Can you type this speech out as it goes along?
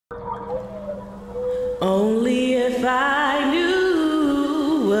If I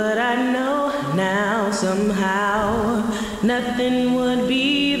knew what I know now, somehow nothing would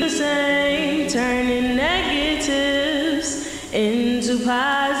be the same. Turning negatives into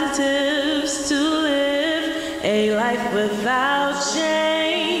positives to live a life without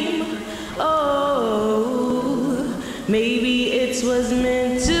shame. Oh, maybe it was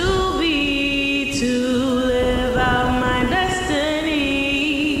meant to be, to live out my destiny.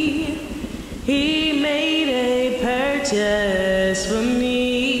 He made a purchase for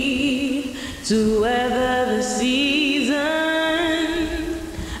me to weather the season.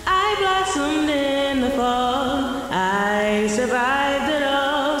 I blossomed in the fall, I survived it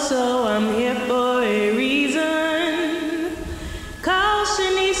all, so I'm here for a reason.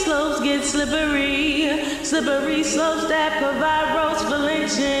 Caution, these slopes get slippery, slippery slopes that provide roads for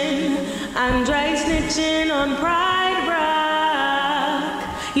lynching. I'm dry snitching on Pride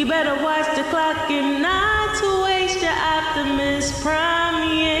Rock. You better watch the clock and not to waste your optimus prime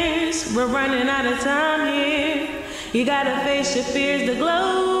years. We're running out of time here. You gotta face your fears to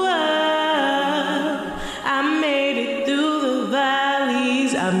glow up. I made it through the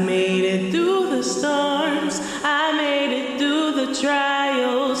valleys, I made it through the storms, I made it through the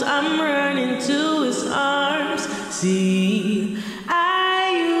trials. I'm running to his arms. See,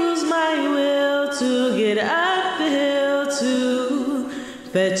 I use my will to get up the hill, to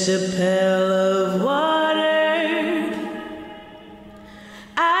fetch a pail of water.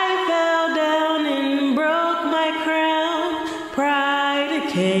 I fell down and broke my crown. Pride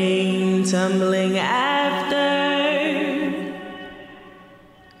came tumbling after.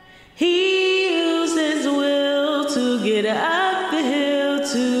 He used his will to get up the hill,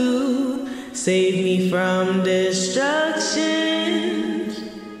 to save me from destruction.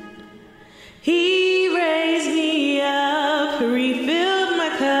 He raised me up, refilled my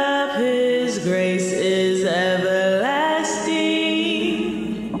cup.